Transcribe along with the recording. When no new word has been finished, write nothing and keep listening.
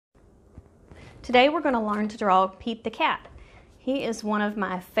Today we're going to learn to draw Pete the Cat. He is one of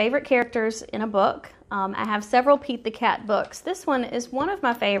my favorite characters in a book. I have several Pete the Cat books. This one is one of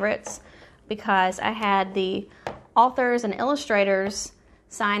my favorites because I had the authors and illustrators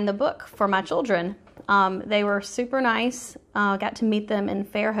sign the book for my children. They were super nice. Got to meet them in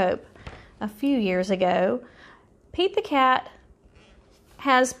Fairhope a few years ago. Pete the Cat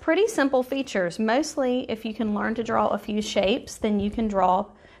has pretty simple features. Mostly, if you can learn to draw a few shapes, then you can draw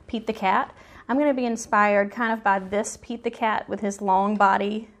Pete the Cat. I'm going to be inspired kind of by this Pete the Cat with his long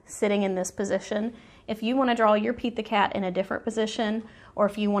body sitting in this position. If you want to draw your Pete the Cat in a different position, or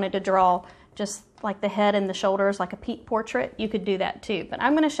if you wanted to draw just like the head and the shoulders like a Pete portrait, you could do that too. But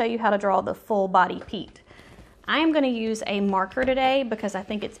I'm going to show you how to draw the full body Pete. I am going to use a marker today because I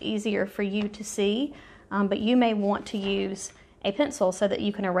think it's easier for you to see, but you may want to use a pencil so that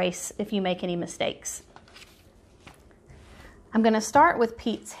you can erase if you make any mistakes. I'm going to start with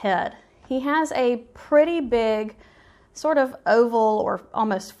Pete's head. He has a pretty big, sort of oval or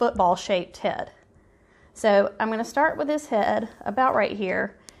almost football shaped head. So I'm going to start with his head about right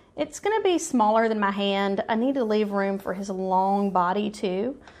here. It's going to be smaller than my hand. I need to leave room for his long body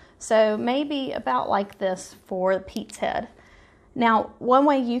too. So maybe about like this for Pete's head. Now, one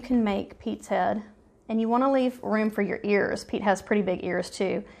way you can make Pete's head, and you want to leave room for your ears, Pete has pretty big ears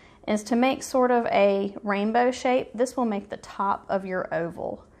too, is to make sort of a rainbow shape. This will make the top of your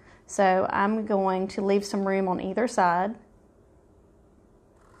oval. So I'm going to leave some room on either side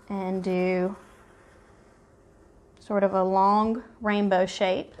and do sort of a long rainbow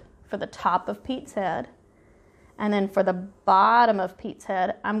shape for the top of Pete's head. And then for the bottom of Pete's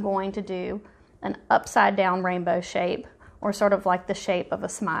head, I'm going to do an upside down rainbow shape, or sort of like the shape of a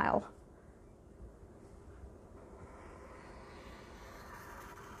smile.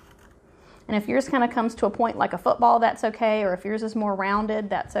 And if yours kind of comes to a point like a football, that's okay. Or if yours is more rounded,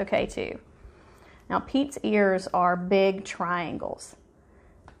 that's okay too. Now Pete's ears are big triangles.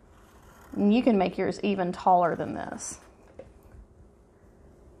 And you can make yours even taller than this.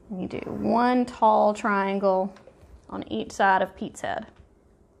 And you do one tall triangle on each side of Pete's head.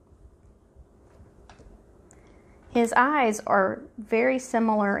 His eyes are very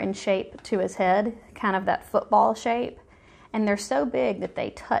similar in shape to his head, kind of that football shape. And they're so big that they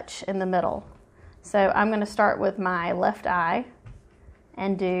touch in the middle. So I'm going to start with my left eye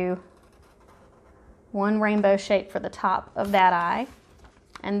and do one rainbow shape for the top of that eye.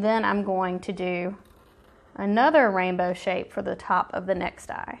 And then I'm going to do another rainbow shape for the top of the next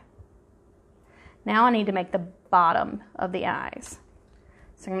eye. Now I need to make the bottom of the eyes.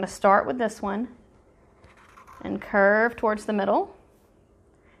 So I'm going to start with this one and curve towards the middle.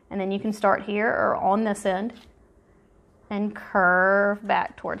 And then you can start here or on this end and curve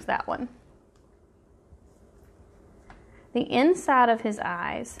back towards that one. The inside of his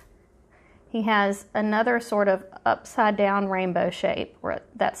eyes, he has another sort of upside down rainbow shape, or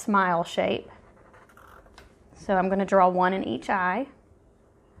that smile shape. So I'm going to draw one in each eye.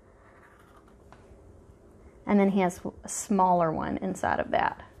 And then he has a smaller one inside of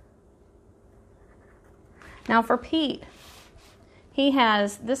that. Now for Pete, he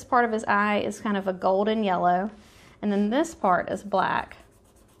has, this part of his eye is kind of a golden yellow. And then this part is black.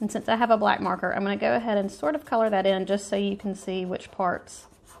 And since I have a black marker, I'm going to go ahead and sort of color that in just so you can see which parts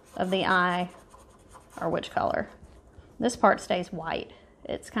of the eye are which color. This part stays white.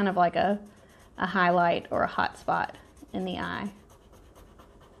 It's kind of like a highlight or a hot spot in the eye.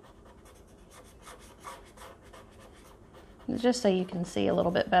 Just so you can see a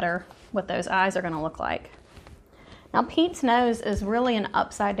little bit better what those eyes are going to look like. Now Pete's nose is really an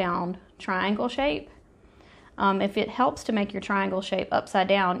upside down triangle shape. If it helps to make your triangle shape upside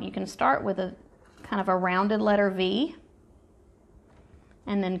down, you can start with a kind of a rounded letter V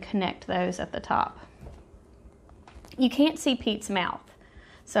and then connect those at the top. You can't see Pete's mouth,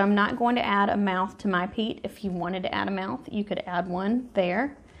 so I'm not going to add a mouth to my Pete. If you wanted to add a mouth, you could add one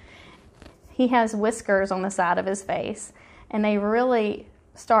there. He has whiskers on the side of his face, and they really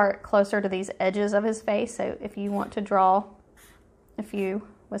start closer to these edges of his face, so if you want to draw a few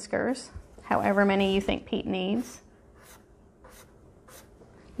whiskers, however many you think Pete needs,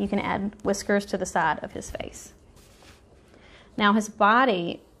 you can add whiskers to the side of his face. Now his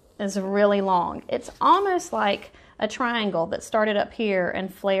body is really long. It's almost like a triangle that started up here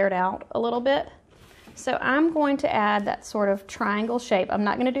and flared out a little bit. So I'm going to add that sort of triangle shape. I'm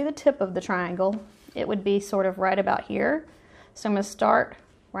not going to do the tip of the triangle. It would be sort of right about here. So I'm going to start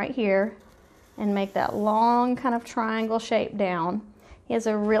right here and make that long kind of triangle shape down. He has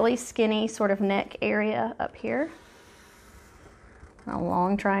a really skinny sort of neck area up here. A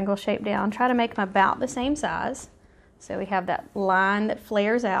long triangle shape down. Try to make them about the same size So we have that line that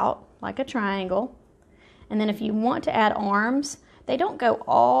flares out like a triangle. And then if you want to add arms, they don't go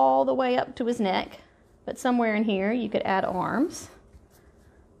all the way up to his neck, but somewhere in here you could add arms.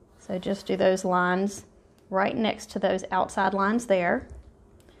 So just do those lines right next to those outside lines there.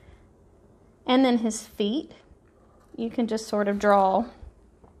 And then his feet, you can just sort of draw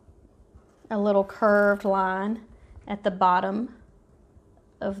a little curved line at the bottom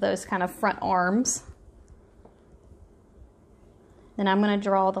of those kind of front arms. Then I'm going to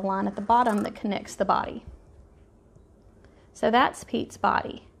draw the line at the bottom that connects the body. So that's Pete's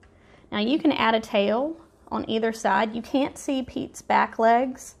body. Now you can add a tail on either side. You can't see Pete's back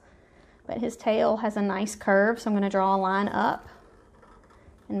legs, but his tail has a nice curve, so I'm going to draw a line up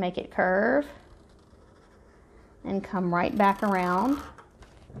and make it curve and come right back around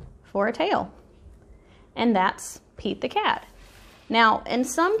for a tail. And that's Pete the cat. Now, in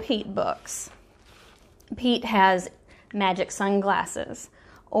some Pete books, Pete has magic sunglasses,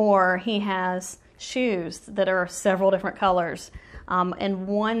 or he has shoes that are several different colors. In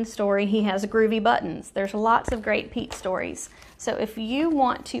one story, he has groovy buttons. There's lots of great Pete stories. So if you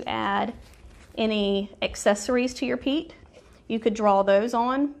want to add any accessories to your Pete, you could draw those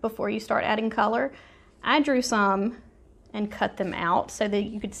on before you start adding color. I drew some and cut them out so that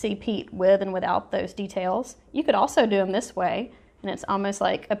you could see Pete with and without those details. You could also do them this way, and it's almost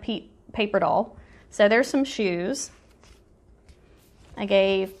like a Pete paper doll. So there's some shoes. I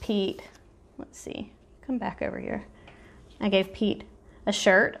gave Pete, let's see, come back over here. I gave Pete a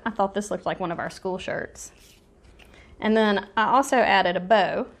shirt. I thought this looked like one of our school shirts. And then I also added a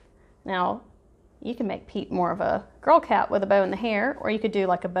bow. Now, you can make Pete more of a girl cat with a bow in the hair, or you could do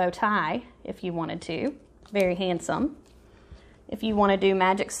like a bow tie if you wanted to. Very handsome. If you want to do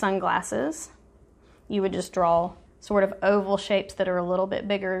magic sunglasses, you would just draw sort of oval shapes that are a little bit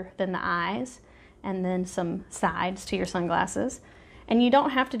bigger than the eyes, and then some sides to your sunglasses. And you don't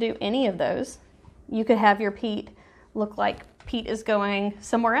have to do any of those. You could have your Pete look like Pete is going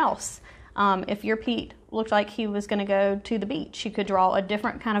somewhere else. If your Pete looked like he was going to go to the beach, you could draw a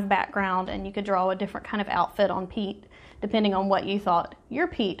different kind of background, and you could draw a different kind of outfit on Pete, depending on what you thought your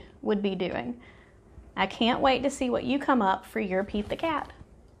Pete would be doing. I can't wait to see what you come up for your Pete the cat.